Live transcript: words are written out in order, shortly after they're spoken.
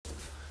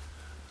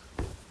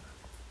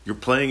You're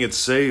playing it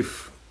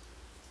safe.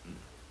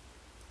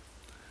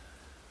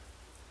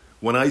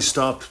 When I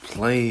stopped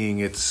playing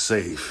it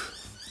safe,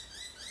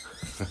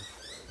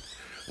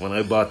 when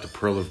I bought the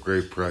Pearl of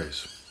Great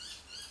Price,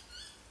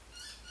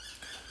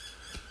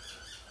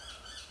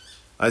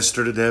 I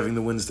started having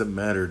the wins that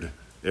mattered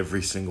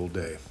every single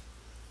day.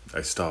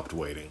 I stopped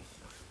waiting.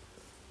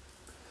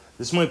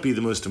 This might be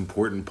the most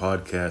important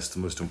podcast, the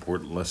most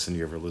important lesson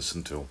you ever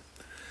listened to.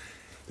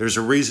 There's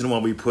a reason why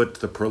we put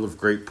the Pearl of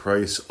Great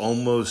Price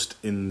almost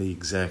in the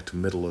exact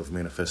middle of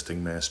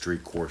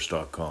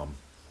ManifestingMasteryCourse.com.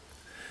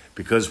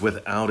 Because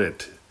without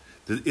it,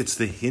 it's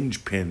the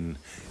hinge pin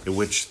at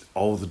which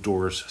all the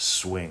doors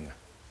swing.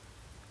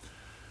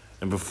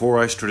 And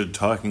before I started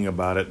talking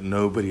about it,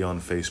 nobody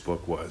on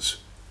Facebook was.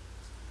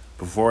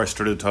 Before I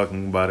started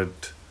talking about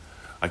it,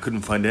 I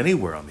couldn't find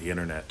anywhere on the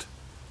internet.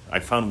 I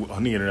found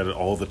on the internet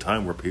all the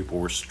time where people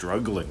were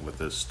struggling with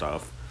this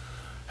stuff,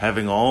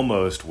 having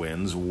almost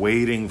wins,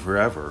 waiting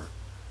forever.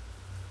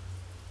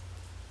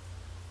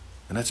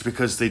 And that's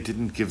because they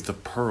didn't give the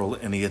pearl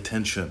any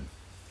attention.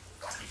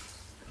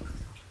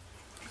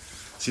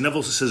 See,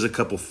 Neville says a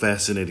couple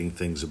fascinating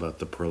things about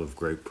the Pearl of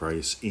Great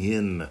Price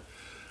in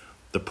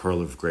the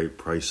Pearl of Great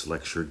Price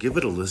lecture. Give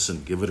it a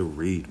listen. Give it a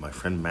read. My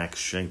friend Max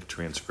Schenk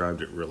transcribed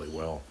it really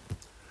well.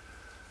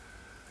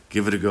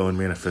 Give it a go in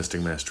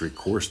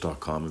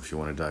ManifestingMasteryCourse.com if you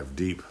want to dive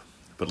deep.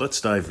 But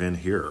let's dive in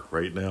here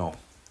right now.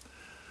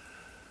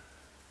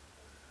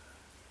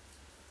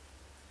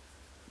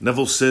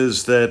 Neville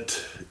says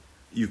that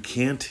you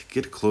can't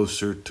get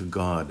closer to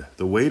God.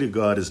 The way to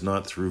God is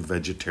not through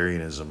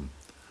vegetarianism,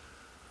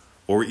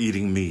 or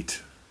eating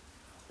meat,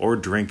 or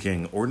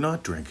drinking, or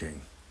not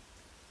drinking.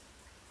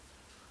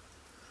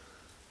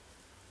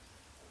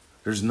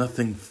 There's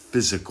nothing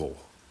physical.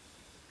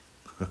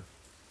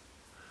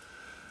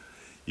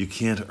 You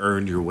can't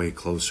earn your way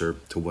closer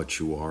to what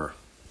you are.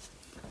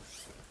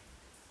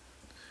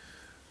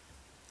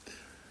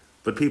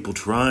 But people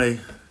try.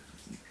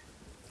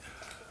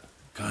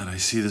 God, I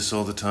see this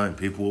all the time.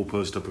 People will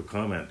post up a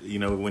comment. You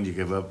know, when you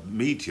give up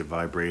meat, you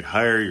vibrate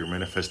higher, your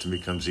manifesting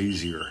becomes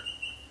easier.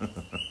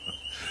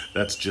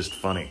 That's just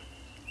funny.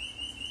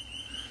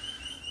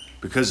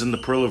 Because in the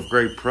Pearl of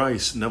Great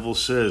Price, Neville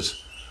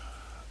says,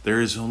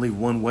 there is only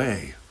one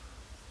way.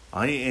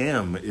 I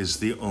am is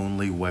the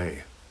only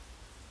way.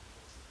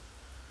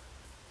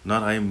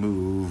 Not I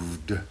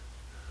moved.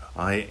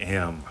 I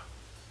am.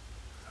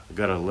 I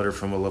got a letter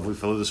from a lovely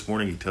fellow this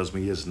morning. He tells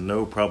me he has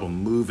no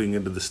problem moving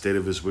into the state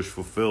of his wish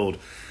fulfilled.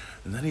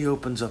 And then he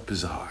opens up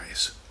his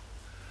eyes.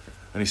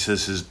 And he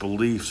says his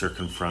beliefs are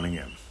confronting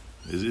him.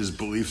 His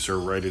beliefs are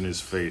right in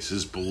his face.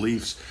 His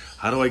beliefs,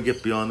 how do I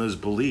get beyond those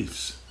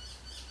beliefs?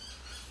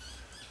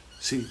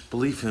 See,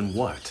 belief in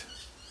what?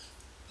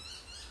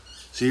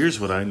 See, here's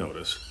what I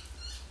notice.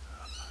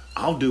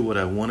 I'll do what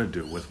I want to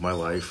do with my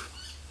life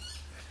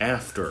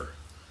after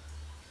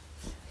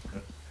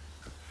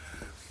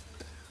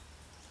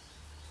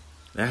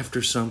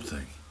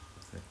something.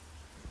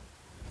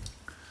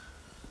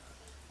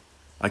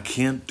 I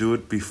can't do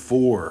it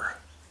before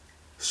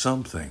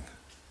something.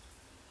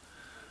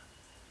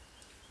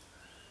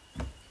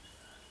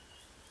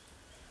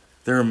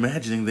 They're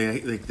imagining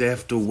they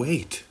have to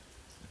wait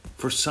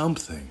for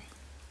something.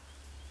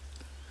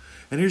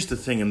 And here's the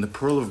thing, in the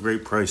Pearl of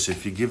Great Price,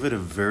 if you give it a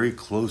very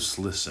close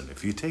listen,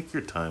 if you take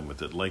your time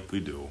with it like we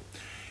do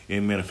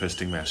in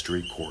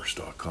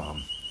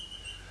ManifestingMasteryCourse.com,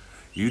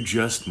 you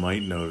just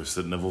might notice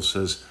that Neville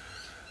says,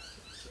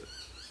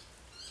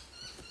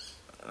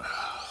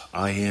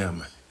 I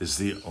am is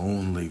the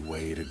only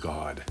way to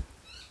God.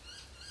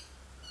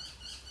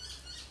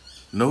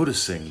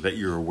 Noticing that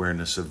your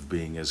awareness of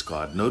being is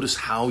God. Notice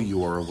how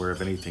you are aware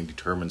of anything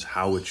determines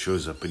how it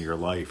shows up in your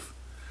life.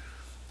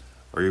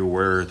 Are you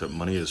aware that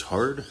money is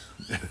hard?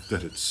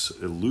 That it's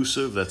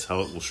elusive? That's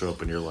how it will show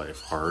up in your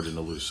life. Hard and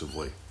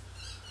elusively.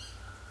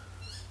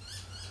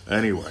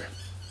 Anyway.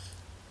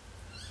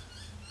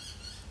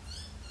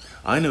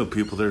 I know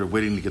people that are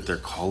waiting to get their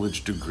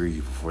college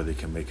degree before they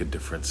can make a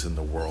difference in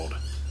the world.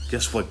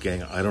 Guess what,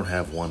 gang? I don't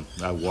have one.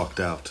 I walked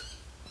out.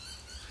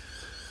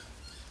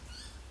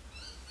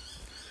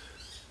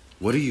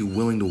 What are you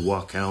willing to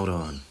walk out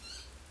on?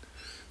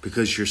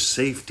 Because your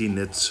safety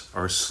nets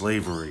are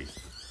slavery.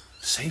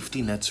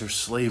 Safety nets are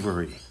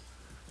slavery.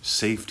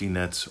 Safety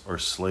nets are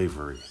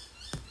slavery.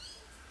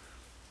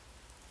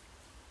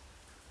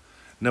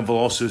 Neville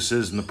also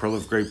says in the Pearl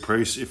of Great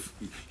Price, if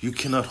you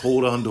cannot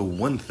hold on to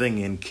one thing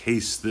in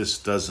case this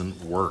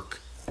doesn't work.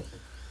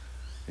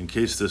 In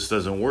case this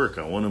doesn't work,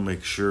 I want to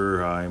make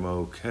sure I'm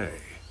okay.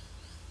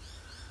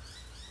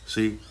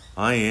 See,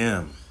 I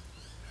am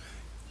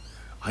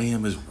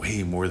is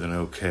way more than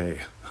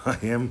okay. I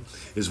am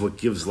is what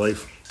gives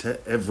life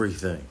to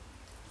everything.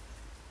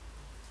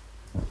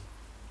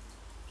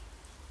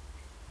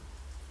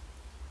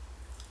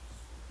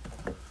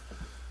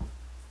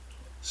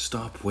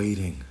 Stop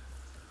waiting.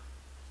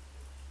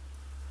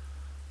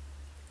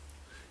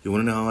 You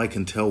want to know how I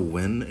can tell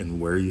when and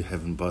where you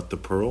haven't bought the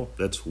pearl?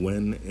 That's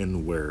when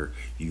and where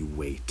you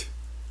wait.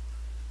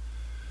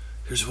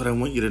 Here's what I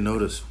want you to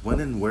notice. When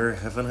and where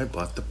haven't I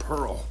bought the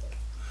pearl?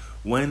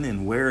 When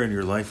and where in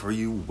your life are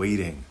you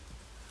waiting?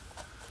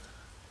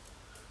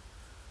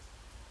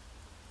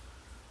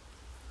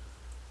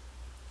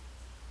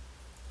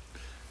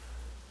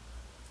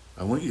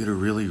 I want you to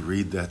really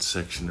read that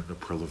section of The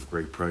Pearl of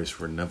Great Price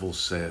where Neville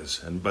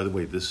says, and by the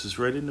way, this is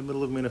right in the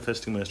middle of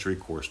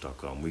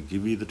ManifestingMasteryCourse.com. We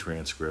give you the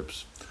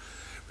transcripts,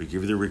 we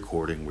give you the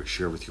recording, we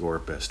share with you our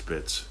best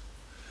bits.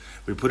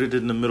 We put it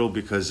in the middle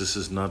because this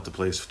is not the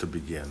place to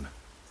begin.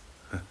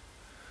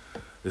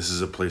 This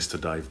is a place to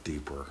dive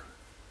deeper.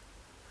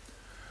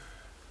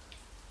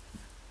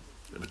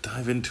 But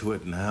dive into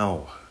it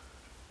now.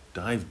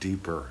 Dive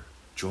deeper.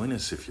 Join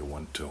us if you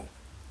want to.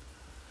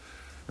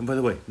 And by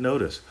the way,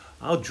 notice,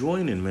 I'll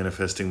join in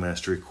Manifesting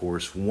Mastery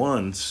Course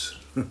once,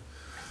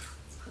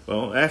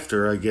 well,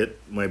 after I get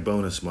my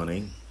bonus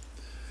money,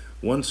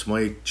 once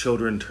my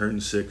children turn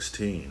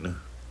 16,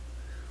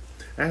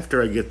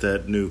 after I get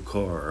that new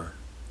car,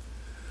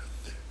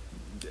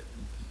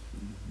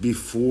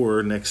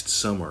 before next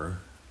summer.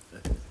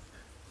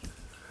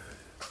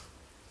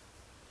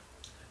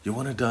 You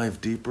want to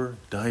dive deeper?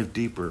 Dive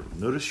deeper.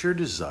 Notice your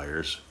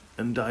desires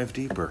and dive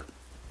deeper.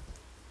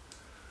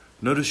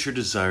 Notice your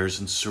desires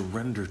and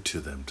surrender to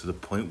them to the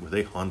point where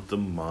they haunt the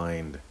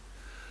mind,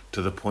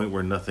 to the point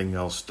where nothing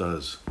else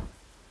does.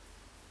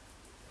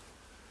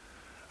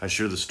 I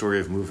share the story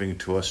of moving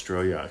to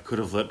Australia. I could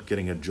have let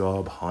getting a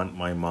job haunt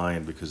my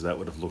mind because that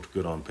would have looked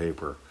good on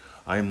paper.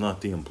 I am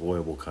not the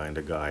employable kind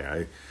of guy.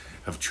 I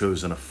have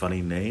chosen a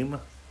funny name,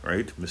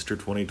 right? Mr.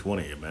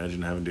 2020.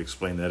 Imagine having to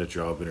explain that at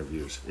job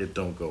interviews. It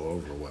don't go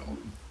over well.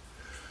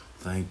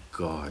 Thank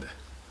God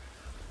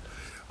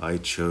I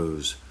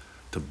chose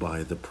to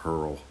buy the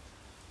pearl.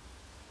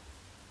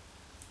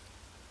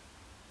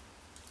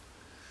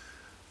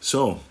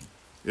 So,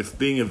 if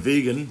being a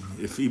vegan,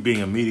 if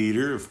being a meat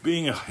eater, if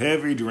being a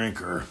heavy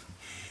drinker,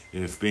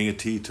 if being a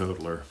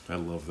teetotaler, I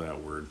love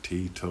that word,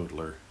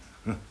 teetotaler.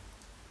 I'm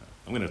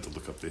going to have to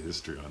look up the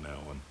history on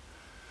that one.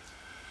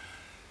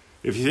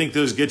 If you think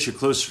those get you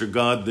closer to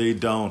God, they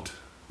don't.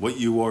 What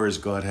you are is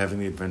God having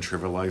the adventure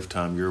of a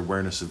lifetime. Your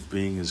awareness of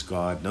being is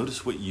God.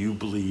 Notice what you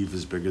believe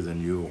is bigger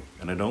than you.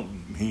 And I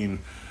don't mean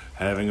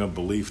having a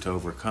belief to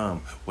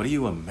overcome. What are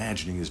you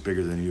imagining is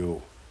bigger than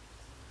you?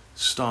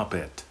 Stop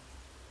it.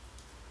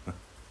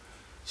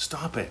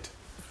 Stop it.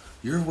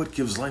 You're what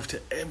gives life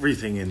to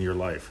everything in your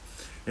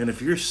life. And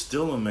if you're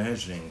still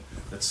imagining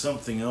that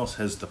something else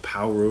has the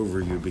power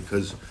over you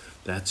because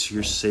that's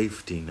your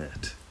safety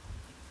net.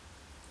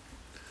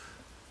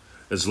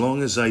 As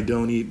long as I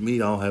don't eat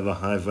meat, I'll have a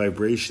high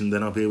vibration,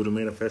 then I'll be able to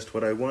manifest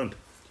what I want.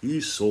 He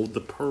sold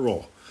the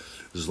pearl.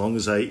 As long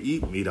as I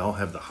eat meat, I'll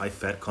have the high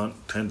fat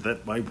content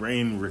that my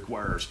brain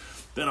requires.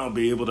 Then I'll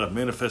be able to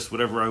manifest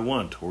whatever I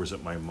want, or is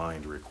it my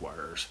mind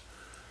requires?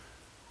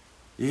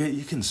 Yeah,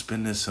 you can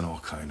spin this in all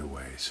kind of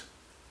ways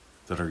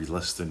that are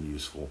less than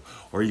useful,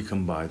 or you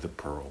can buy the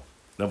pearl.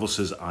 Neville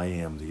says, I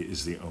am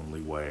is the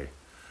only way.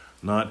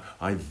 Not,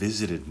 I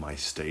visited my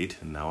state,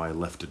 and now I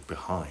left it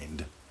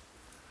behind.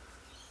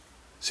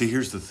 See,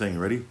 here's the thing,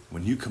 ready?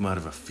 When you come out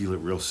of a Feel It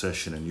Real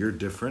session and you're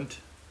different,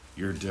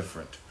 you're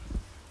different.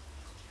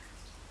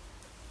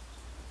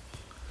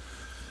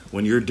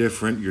 When you're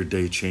different, your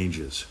day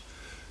changes.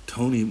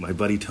 Tony, my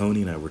buddy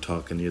Tony and I were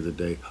talking the other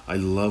day. I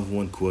love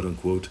when, quote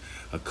unquote,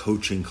 a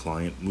coaching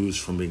client moves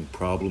from being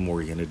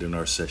problem-oriented in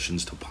our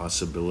sessions to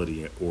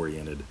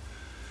possibility-oriented.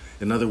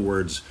 In other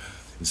words,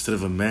 instead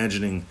of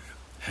imagining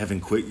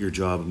having quit your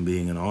job and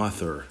being an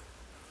author,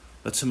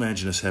 let's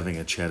imagine us having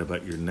a chat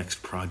about your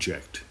next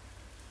project.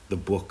 The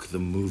book, the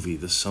movie,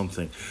 the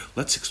something.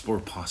 Let's explore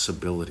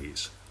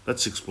possibilities.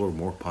 Let's explore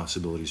more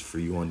possibilities for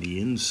you on the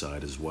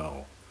inside as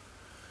well.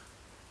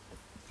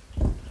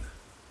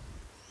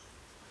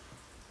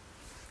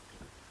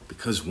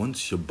 Because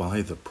once you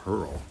buy the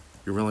pearl,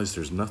 you realize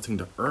there's nothing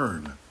to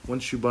earn.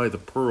 Once you buy the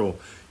pearl,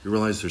 you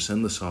realize there's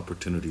endless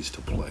opportunities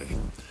to play.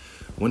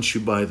 Once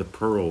you buy the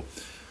pearl,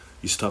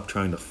 you stop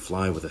trying to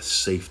fly with a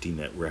safety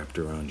net wrapped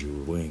around your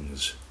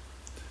wings.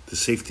 The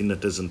safety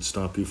net doesn't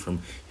stop you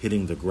from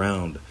hitting the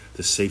ground.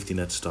 The safety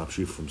net stops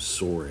you from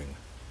soaring.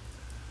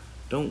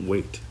 Don't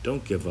wait.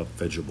 Don't give up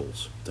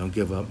vegetables. Don't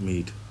give up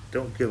meat.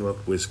 Don't give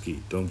up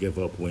whiskey. Don't give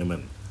up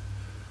women.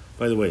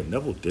 By the way,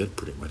 Neville did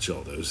pretty much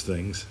all those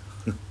things.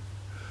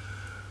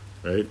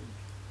 Right?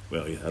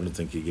 Well, yeah, I don't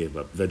think he gave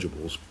up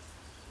vegetables.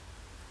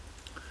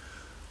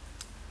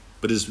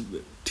 But his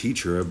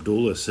teacher,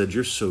 Abdullah, said,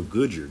 you're so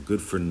good, you're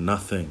good for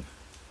nothing.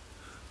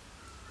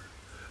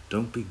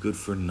 Don't be good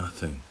for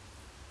nothing.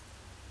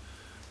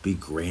 Be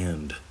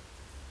grand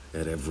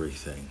at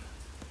everything.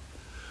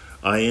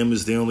 I am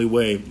is the only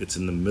way. It's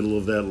in the middle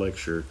of that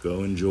lecture.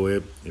 Go enjoy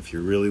it. If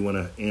you really want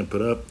to amp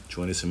it up,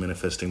 join us at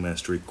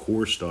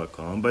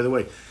ManifestingMasteryCourse.com. By the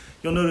way,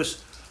 you'll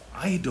notice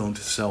I don't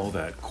sell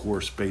that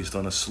course based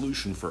on a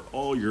solution for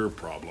all your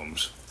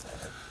problems.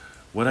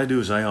 What I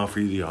do is I offer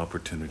you the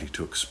opportunity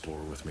to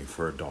explore with me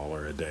for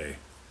 $1 a day.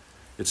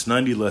 It's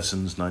 90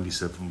 lessons,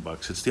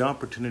 $97. It's the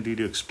opportunity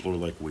to explore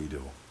like we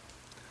do.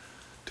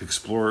 To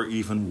explore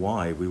even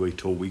why we wait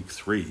till week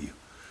 3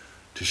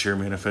 to share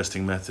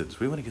manifesting methods.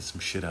 We want to get some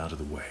shit out of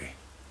the way.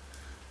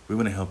 We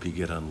want to help you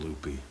get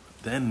unloopy.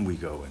 Then we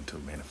go into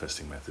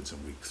manifesting methods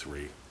in week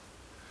 3.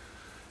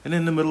 And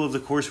in the middle of the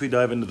course, we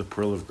dive into the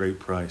pearl of great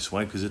price.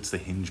 Why? Because it's the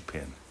hinge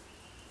pin.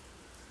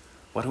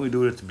 Why don't we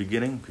do it at the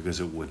beginning? Because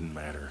it wouldn't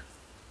matter.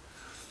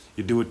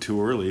 You do it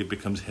too early, it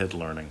becomes head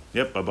learning.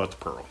 Yep, I bought the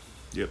pearl.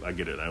 Yep, I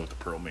get it. I know what the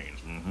pearl means.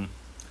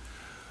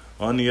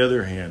 On the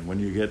other hand, when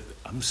you get,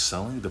 I'm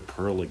selling the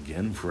pearl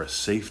again for a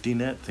safety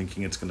net,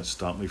 thinking it's going to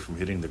stop me from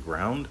hitting the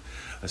ground,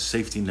 a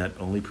safety net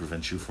only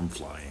prevents you from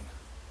flying.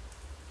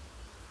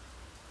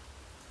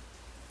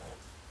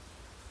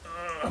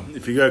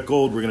 If you got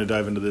gold, we're going to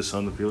dive into this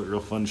on the Feel It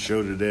Real Fun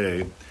show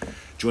today.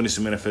 Join us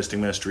at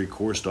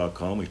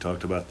ManifestingMasteryCourse.com. We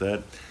talked about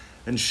that.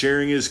 And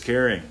sharing is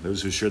caring.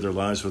 Those who share their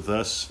lives with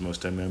us,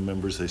 most MM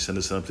members, they send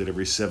us an update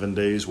every 7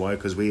 days. Why?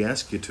 Because we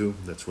ask you to.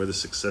 That's where the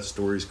success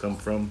stories come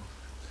from.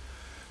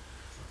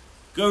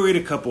 Go read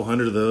a couple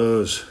hundred of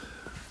those.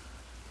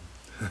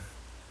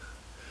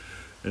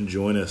 And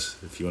join us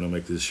if you want to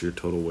make this your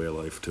total way of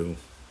life too.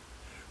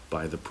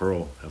 Buy the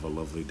pearl. Have a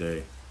lovely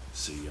day.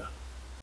 See ya.